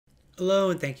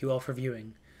Hello and thank you all for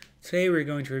viewing. Today we're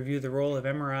going to review the role of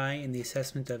MRI in the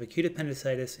assessment of acute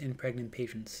appendicitis in pregnant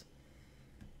patients.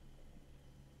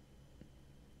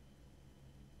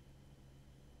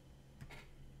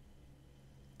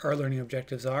 Our learning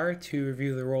objectives are to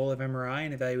review the role of MRI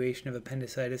in evaluation of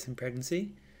appendicitis in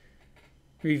pregnancy,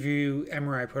 review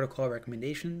MRI protocol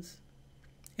recommendations,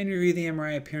 and review the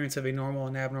MRI appearance of a normal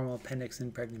and abnormal appendix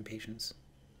in pregnant patients.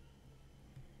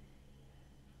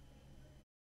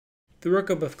 The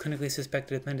workup of clinically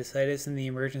suspected appendicitis in the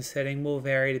emergent setting will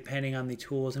vary depending on the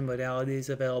tools and modalities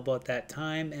available at that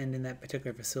time and in that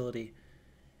particular facility.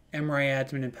 MRI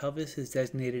abdomen and pelvis is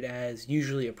designated as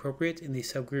usually appropriate in the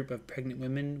subgroup of pregnant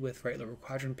women with right lower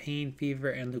quadrant pain, fever,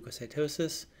 and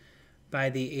leukocytosis by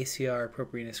the ACR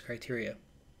appropriateness criteria.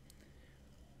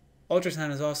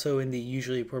 Ultrasound is also in the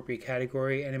usually appropriate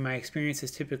category, and in my experience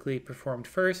is typically performed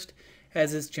first,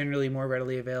 as it's generally more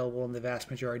readily available in the vast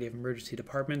majority of emergency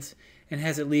departments and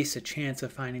has at least a chance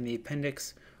of finding the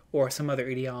appendix or some other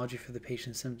etiology for the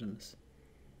patient's symptoms.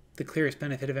 The clearest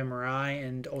benefit of MRI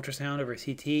and ultrasound over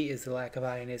CT is the lack of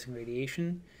ionizing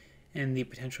radiation and the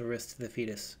potential risk to the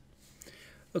fetus.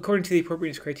 According to the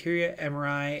appropriateness criteria,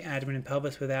 MRI abdomen and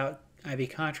pelvis without IV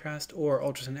contrast or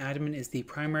ultrasound abdomen is the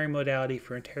primary modality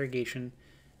for interrogation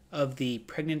of the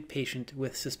pregnant patient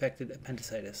with suspected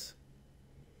appendicitis.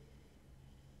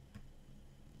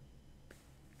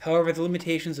 However, the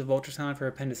limitations of ultrasound for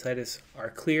appendicitis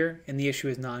are clear, and the issue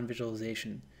is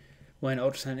non-visualization. When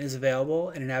ultrasound is available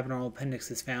and an abnormal appendix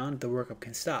is found, the workup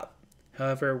can stop.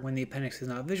 However, when the appendix is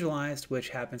not visualized, which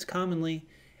happens commonly,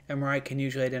 MRI can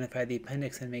usually identify the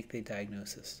appendix and make the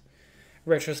diagnosis. A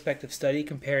retrospective study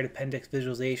compared appendix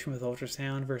visualization with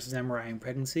ultrasound versus MRI in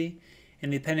pregnancy,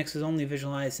 and the appendix was only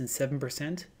visualized in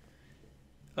 7%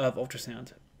 of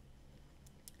ultrasound.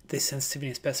 The sensitivity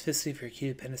and specificity for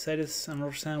acute appendicitis on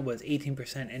ultrasound was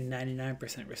 18% and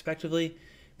 99% respectively,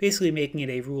 basically making it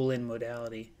a rule-in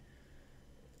modality.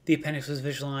 The appendix was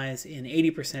visualized in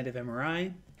 80% of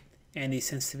MRI, and the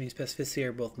sensitivity and specificity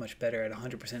are both much better at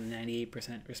 100% and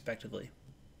 98% respectively.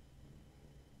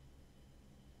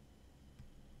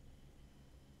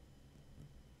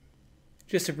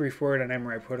 Just a brief word on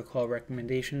MRI protocol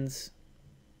recommendations.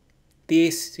 The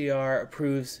ACR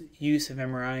approves use of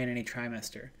MRI in any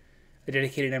trimester. A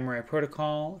dedicated MRI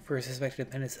protocol for suspected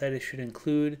appendicitis should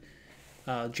include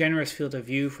a generous field of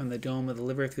view from the dome of the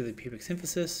liver through the pubic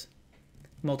symphysis,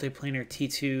 multiplanar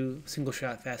T2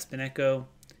 single-shot fast spin echo,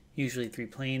 usually 3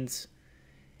 planes,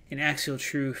 an axial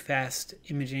true fast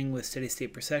imaging with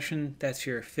steady-state precession, that's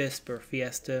your FISP or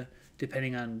Fiesta,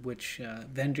 depending on which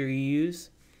vendor you use,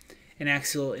 an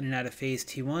axial in and out of phase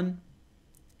T1,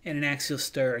 and an axial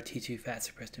stir or T2 fat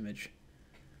suppressed image.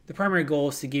 The primary goal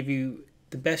is to give you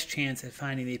the best chance at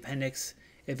finding the appendix,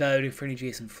 evaluating for any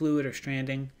adjacent fluid or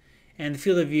stranding, and the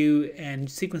field of view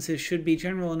and sequences should be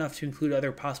general enough to include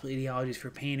other possible etiologies for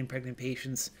pain in pregnant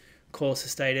patients,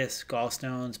 cholecystitis,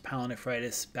 gallstones,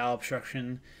 pyelonephritis, bowel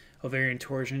obstruction, ovarian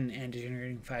torsion, and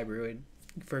degenerating fibroid,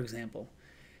 for example.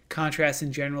 Contrast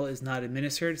in general is not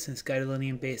administered since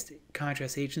gadolinium-based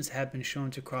contrast agents have been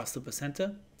shown to cross the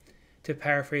placenta. To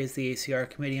paraphrase the ACR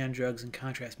Committee on Drugs and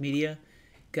Contrast Media,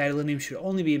 gadolinium should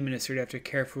only be administered after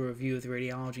careful review of the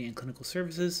radiology and clinical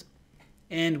services,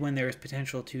 and when there is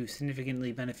potential to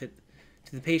significantly benefit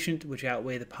to the patient, which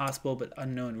outweigh the possible but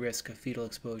unknown risk of fetal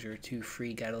exposure to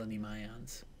free gadolinium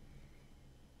ions.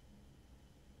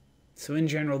 So in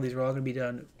general, these are all going to be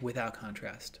done without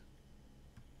contrast.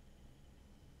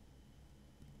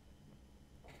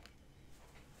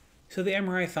 So the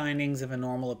MRI findings of a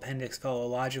normal appendix follow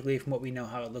logically from what we know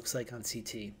how it looks like on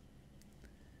CT.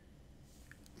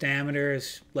 Diameter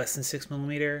is less than 6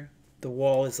 mm, the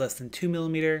wall is less than 2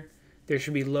 mm, there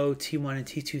should be low T1 and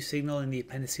T2 signal in the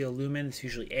appendiceal lumen, it's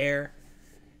usually air,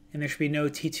 and there should be no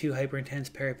T2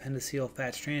 hyperintense periappendiceal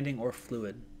fat stranding or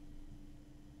fluid.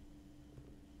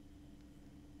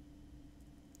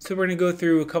 So we're going to go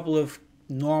through a couple of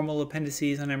normal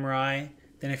appendices on MRI,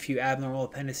 then a few abnormal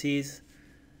appendices,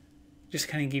 just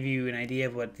kind of give you an idea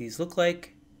of what these look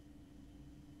like.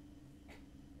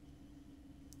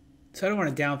 So I don't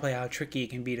want to downplay how tricky it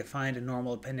can be to find a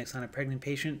normal appendix on a pregnant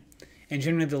patient, and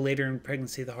generally the later in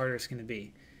pregnancy the harder it's going to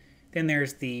be. Then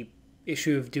there's the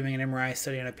issue of doing an MRI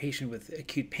study on a patient with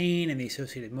acute pain and the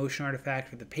associated motion artifact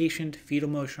for the patient, fetal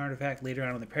motion artifact later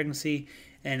on in the pregnancy,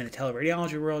 and in the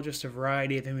teleradiology world, just a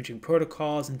variety of imaging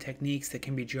protocols and techniques that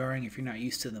can be jarring if you're not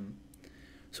used to them.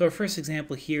 So our first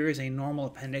example here is a normal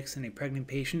appendix in a pregnant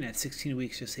patient at 16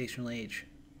 weeks gestational age.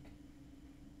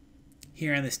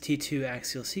 Here on this T2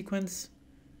 axial sequence,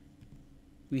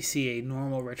 we see a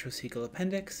normal retrocecal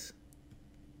appendix.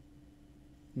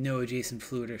 no adjacent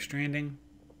fluid or stranding,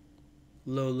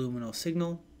 low luminal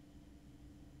signal,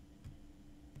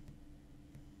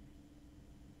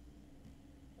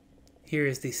 here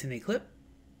is the cine clip.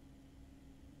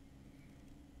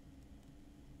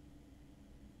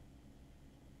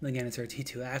 Again, it's our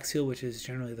T2 axial, which is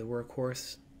generally the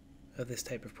workhorse of this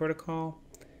type of protocol.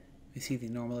 We see the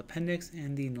normal appendix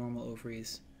and the normal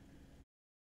ovaries.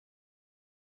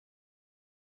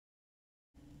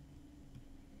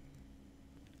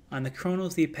 On the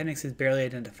coronals, the appendix is barely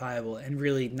identifiable and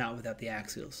really not without the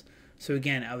axials. So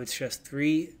again, I would stress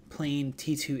 3 plain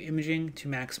T2 imaging to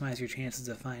maximize your chances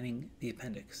of finding the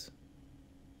appendix.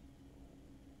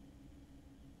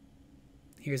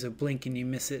 Here's a blink and you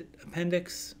miss it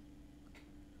appendix,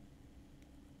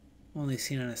 only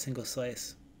seen on a single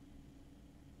slice.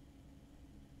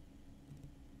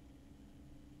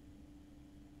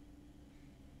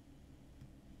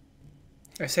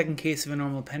 Our second case of a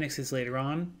normal appendix is later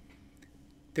on,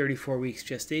 34 weeks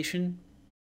gestation.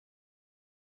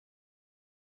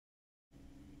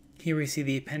 Here we see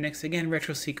the appendix, again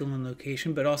retrocecal in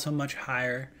location, but also much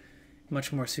higher,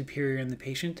 much more superior in the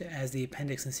patient, as the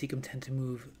appendix and cecum tend to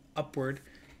move upward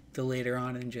the later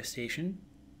on in gestation.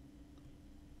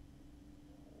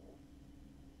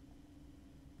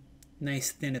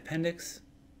 Nice thin appendix,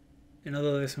 and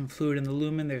although there's some fluid in the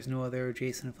lumen, there's no other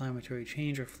adjacent inflammatory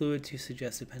change or fluid to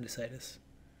suggest appendicitis.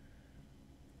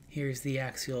 Here's the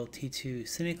axial T2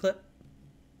 cine clip.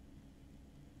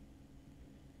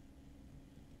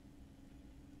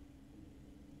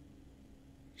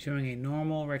 Showing a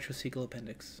normal retrocecal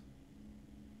appendix.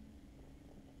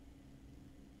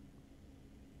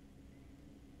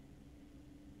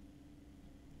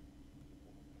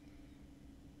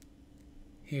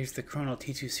 Here's the coronal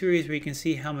T2 series where you can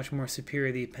see how much more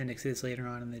superior the appendix is later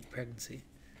on in the pregnancy.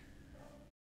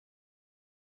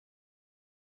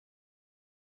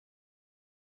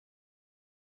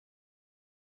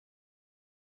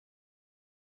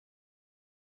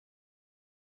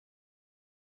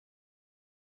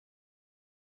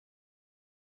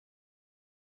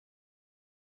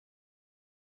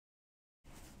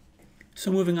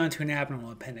 So moving on to an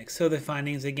abnormal appendix. So the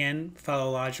findings again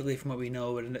follow logically from what we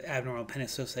know what an abnormal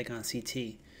appendix looks like on CT.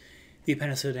 The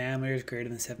appendiceal diameter is greater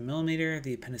than 7 mm,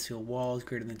 the appendiceal wall is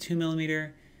greater than 2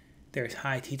 mm. There's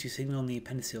high T2 signal in the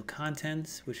appendiceal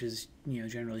contents, which is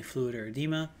generally fluid or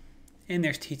edema, and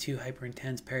there's T2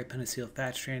 hyperintense periappendiceal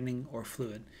fat stranding or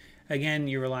fluid. Again,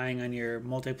 you're relying on your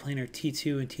multiplanar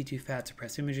T2 and T2 fat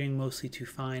suppressed imaging mostly to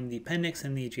find the appendix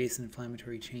and the adjacent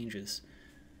inflammatory changes.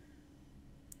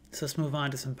 So let's move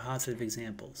on to some positive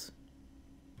examples.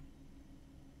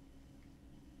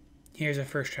 Here's a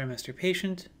first trimester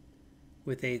patient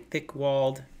with a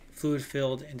thick-walled,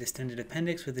 fluid-filled, and distended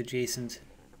appendix with adjacent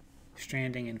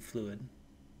stranding and fluid.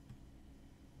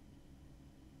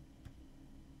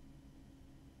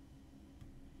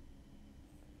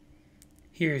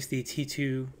 Here's the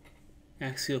T2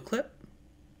 axial clip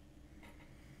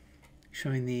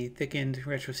showing the thickened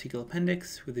retrocecal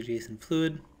appendix with adjacent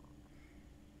fluid.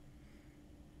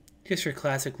 Just your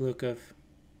classic look of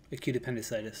acute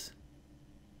appendicitis.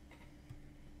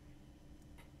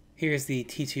 Here's the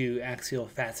T2 axial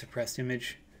fat suppressed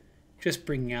image, just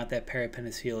bringing out that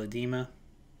periappendiceal edema.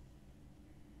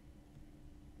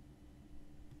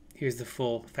 Here's the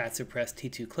full fat suppressed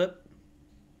T2 clip.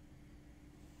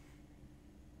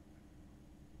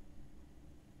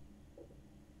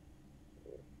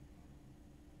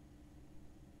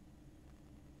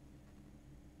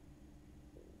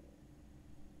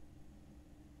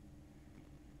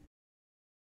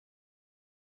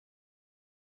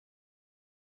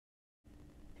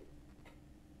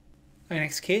 Our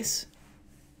next case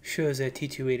shows a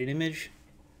T2 weighted image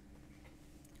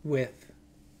with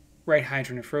right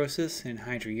hydronephrosis and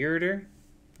hydroureter.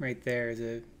 Right there is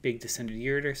a big descended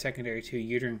ureter, secondary to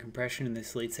uterine compression in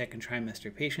this late second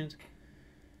trimester patient.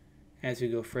 As we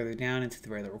go further down into the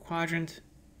right lower quadrant,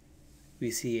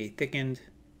 we see a thickened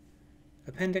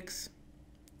appendix.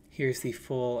 Here's the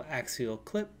full axial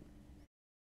clip.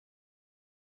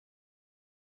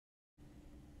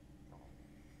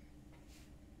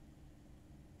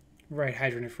 Right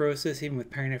hydronephrosis, even with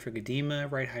perinephric edema,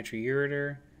 right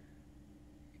hydroureter,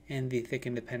 and the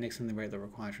thickened appendix in the right lower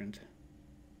quadrant.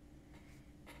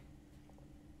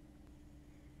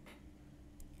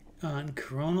 On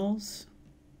coronals,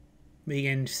 we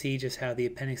again see just how the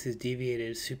appendix is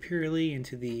deviated superiorly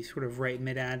into the sort of right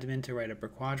mid-abdomen to right upper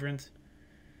quadrant.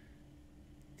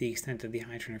 The extent of the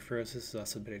hydronephrosis is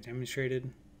also better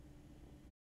demonstrated.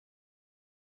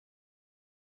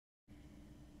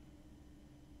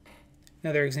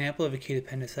 Another example of acute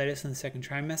appendicitis in the second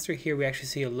trimester. Here we actually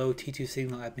see a low T2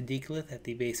 signal appendiculith at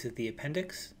the base of the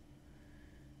appendix,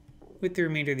 with the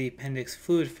remainder of the appendix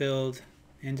fluid-filled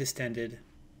and distended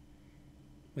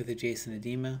with adjacent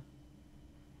edema.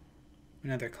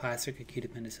 Another classic acute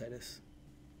appendicitis.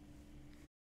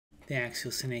 The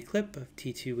axial cine clip of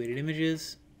T2 weighted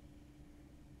images.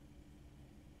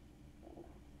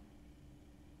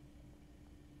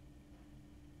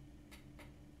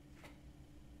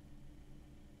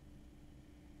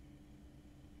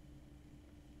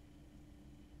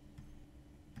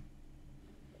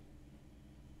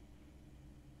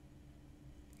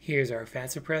 Here's our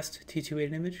fat-suppressed T2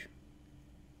 weighted image.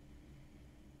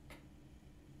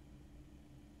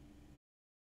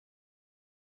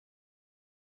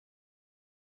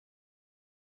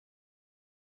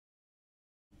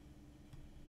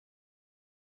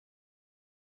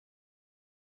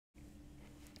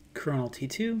 Coronal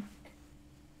T2.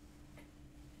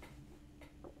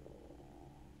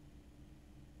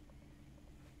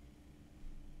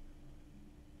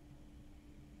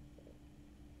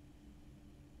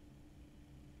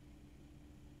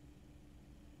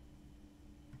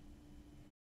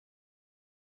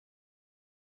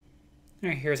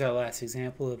 Alright, here's our last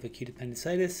example of acute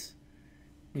appendicitis.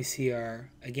 We see our,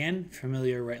 again,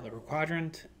 familiar right lower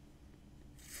quadrant,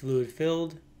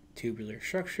 fluid-filled, tubular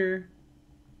structure,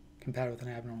 compatible with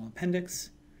an abnormal appendix.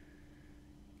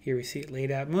 Here we see it laid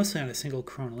out mostly on a single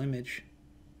coronal image.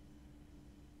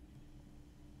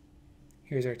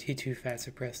 Here's our T2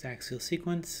 fat-suppressed axial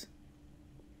sequence.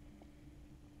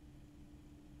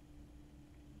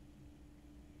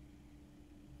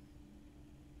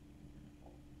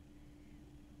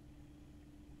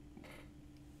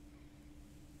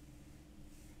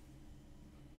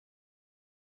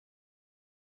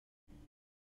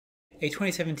 A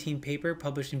 2017 paper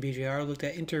published in BJR looked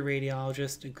at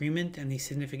interradiologist agreement and the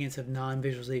significance of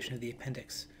non-visualization of the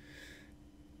appendix.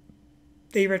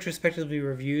 They retrospectively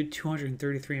reviewed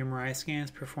 233 MRI scans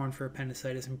performed for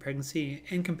appendicitis in pregnancy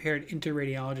and compared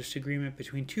interradiologist agreement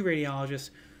between two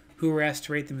radiologists who were asked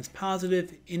to rate them as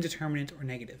positive, indeterminate, or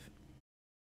negative.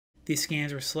 These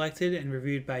scans were selected and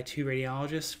reviewed by two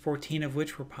radiologists, 14 of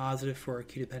which were positive for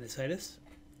acute appendicitis,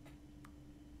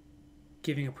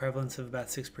 giving a prevalence of about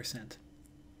 6%.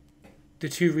 The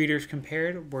two readers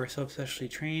compared were subspecialty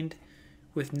trained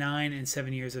with 9 and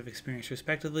 7 years of experience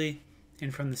respectively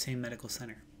and from the same medical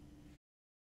center.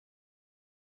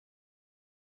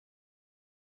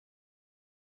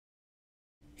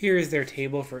 Here is their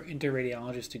table for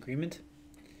interradiologist agreement.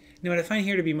 Now what I find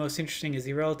here to be most interesting is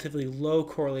the relatively low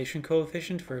correlation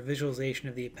coefficient for visualization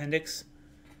of the appendix,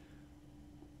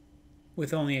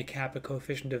 with only a kappa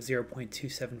coefficient of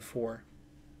 0.274.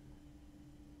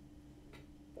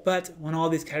 But when all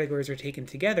these categories are taken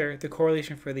together, the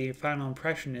correlation for the final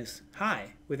impression is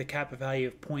high, with a kappa value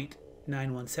of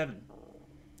 0.917.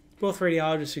 Both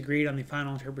radiologists agreed on the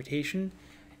final interpretation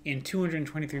in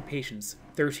 223 patients,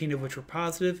 13 of which were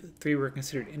positive, 3 were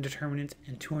considered indeterminate,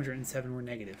 and 207 were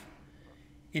negative.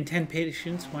 In 10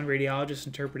 patients, one radiologist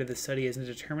interpreted the study as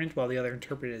indeterminate while the other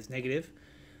interpreted as negative,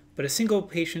 but a single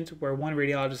patient where one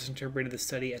radiologist interpreted the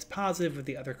study as positive with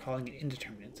the other calling it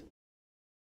indeterminate.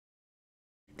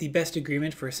 The best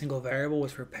agreement for a single variable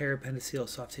was for periappendiceal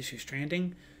soft tissue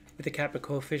stranding, with a kappa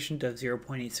coefficient of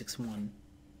 0.861.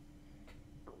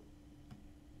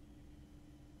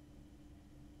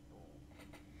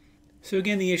 So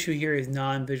again, the issue here is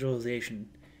non-visualization.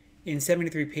 In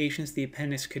 73 patients, the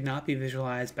appendix could not be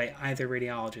visualized by either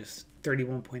radiologist,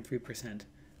 31.3%.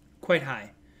 Quite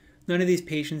high. None of these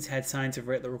patients had signs of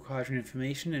right lower quadrant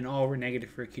inflammation, and all were negative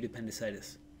for acute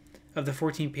appendicitis. Of the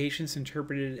 14 patients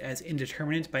interpreted as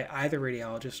indeterminate by either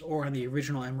radiologist or on the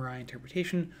original MRI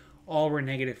interpretation, all were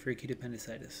negative for acute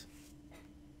appendicitis.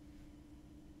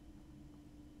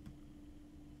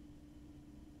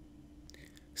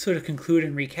 So to conclude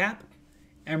and recap,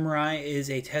 MRI is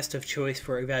a test of choice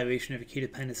for evaluation of acute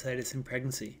appendicitis in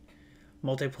pregnancy.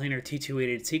 Multiplanar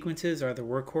T2-weighted sequences are the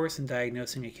workhorse in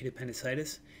diagnosing acute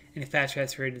appendicitis, and a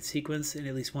fat-saturated sequence in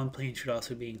at least one plane should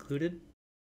also be included.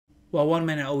 While one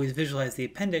may not always visualize the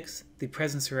appendix, the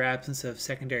presence or absence of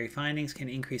secondary findings can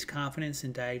increase confidence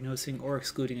in diagnosing or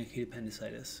excluding acute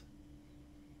appendicitis.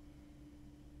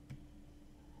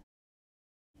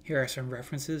 Here are some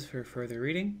references for further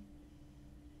reading.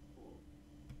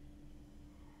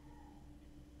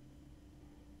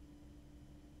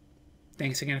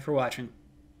 Thanks again for watching.